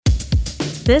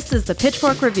This is the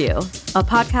Pitchfork Review, a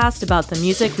podcast about the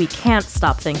music we can't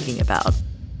stop thinking about.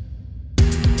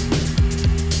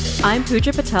 I'm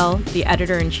Puja Patel, the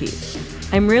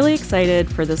editor-in-chief. I'm really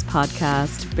excited for this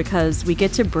podcast because we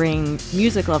get to bring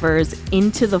music lovers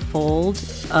into the fold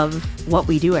of what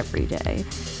we do every day.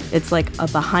 It's like a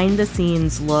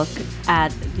behind-the-scenes look at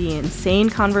the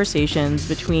insane conversations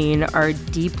between our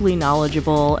deeply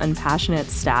knowledgeable and passionate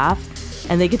staff,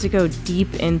 and they get to go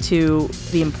deep into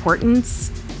the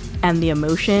importance and the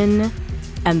emotion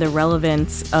and the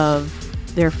relevance of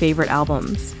their favorite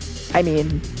albums. I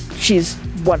mean, she's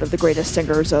one of the greatest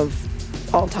singers of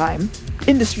all time,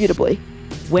 indisputably.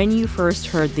 When you first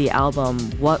heard the album,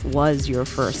 what was your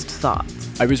first thought?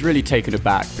 I was really taken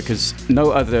aback because no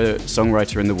other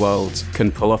songwriter in the world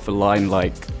can pull off a line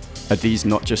like, "Are these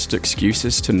not just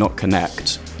excuses to not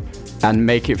connect?" and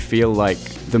make it feel like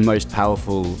the most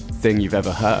powerful thing you've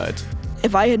ever heard.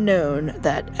 If I had known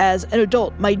that as an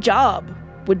adult, my job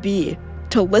would be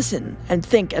to listen and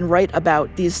think and write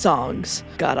about these songs,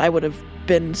 God, I would have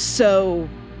been so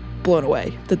blown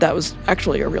away that was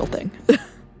actually a real thing.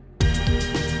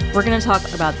 We're going to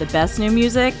talk about the best new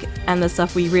music and the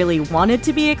stuff we really wanted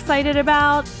to be excited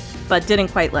about, but didn't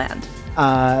quite land.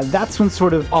 That's when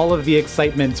sort of all of the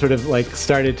excitement sort of like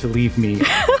started to leave me.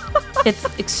 It's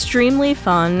extremely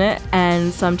fun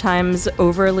and sometimes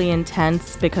overly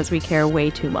intense because we care way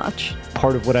too much.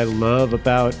 Part of what I love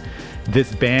about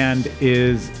this band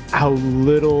is how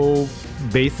little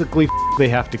basically they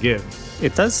have to give.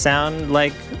 It does sound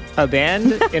like a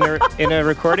band in a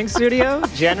recording studio,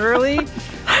 generally.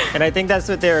 And I think that's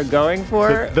what they were going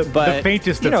for. The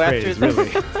faintest of praise,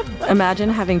 really. Imagine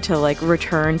having to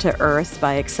return to Earth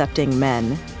by accepting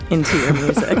men into your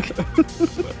music.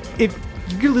 If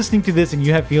you're listening to this and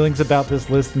you have feelings about this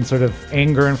list and sort of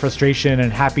anger and frustration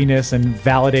and happiness and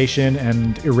validation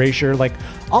and erasure,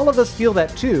 all of us feel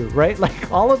that too, right?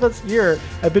 All of us here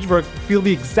at Pitchfork feel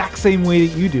the exact same way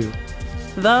that you do.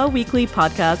 The weekly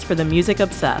podcast for the music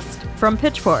obsessed from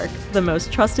Pitchfork, the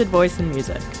most trusted voice in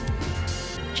music.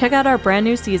 Check out our brand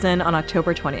new season on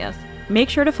October 20th. Make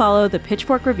sure to follow the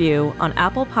Pitchfork Review on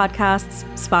Apple Podcasts,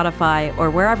 Spotify,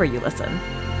 or wherever you listen.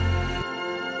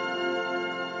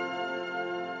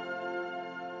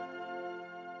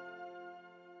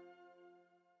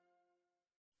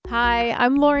 Hi,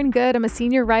 I'm Lauren Good. I'm a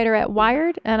senior writer at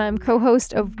Wired, and I'm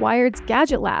co-host of Wired's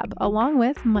Gadget Lab, along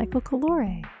with Michael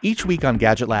Calore. Each week on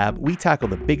Gadget Lab, we tackle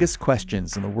the biggest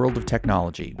questions in the world of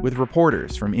technology with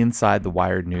reporters from inside the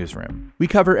Wired newsroom. We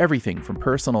cover everything from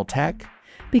personal tech,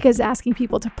 because asking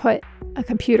people to put a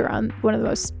computer on one of the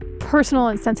most personal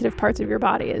and sensitive parts of your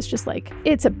body is just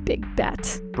it's a big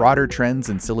bet. Broader trends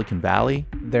in Silicon Valley.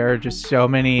 There are just so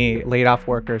many laid-off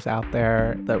workers out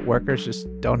there that workers just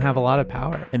don't have a lot of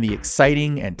power. And the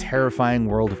exciting and terrifying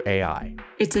world of AI.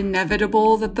 It's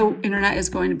inevitable that the internet is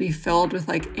going to be filled with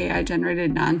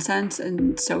AI-generated nonsense,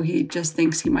 and so he just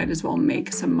thinks he might as well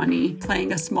make some money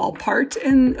playing a small part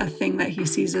in a thing that he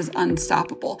sees as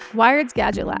unstoppable. Wired's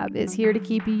Gadget Lab is here to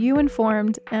keep you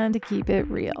informed and to keep it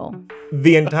real.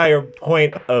 The entire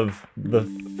point of the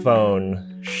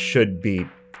phone should be,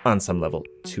 on some level,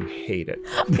 to hate it.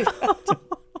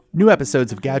 New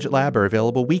episodes of Gadget Lab are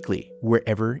available weekly,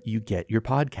 wherever you get your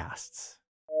podcasts.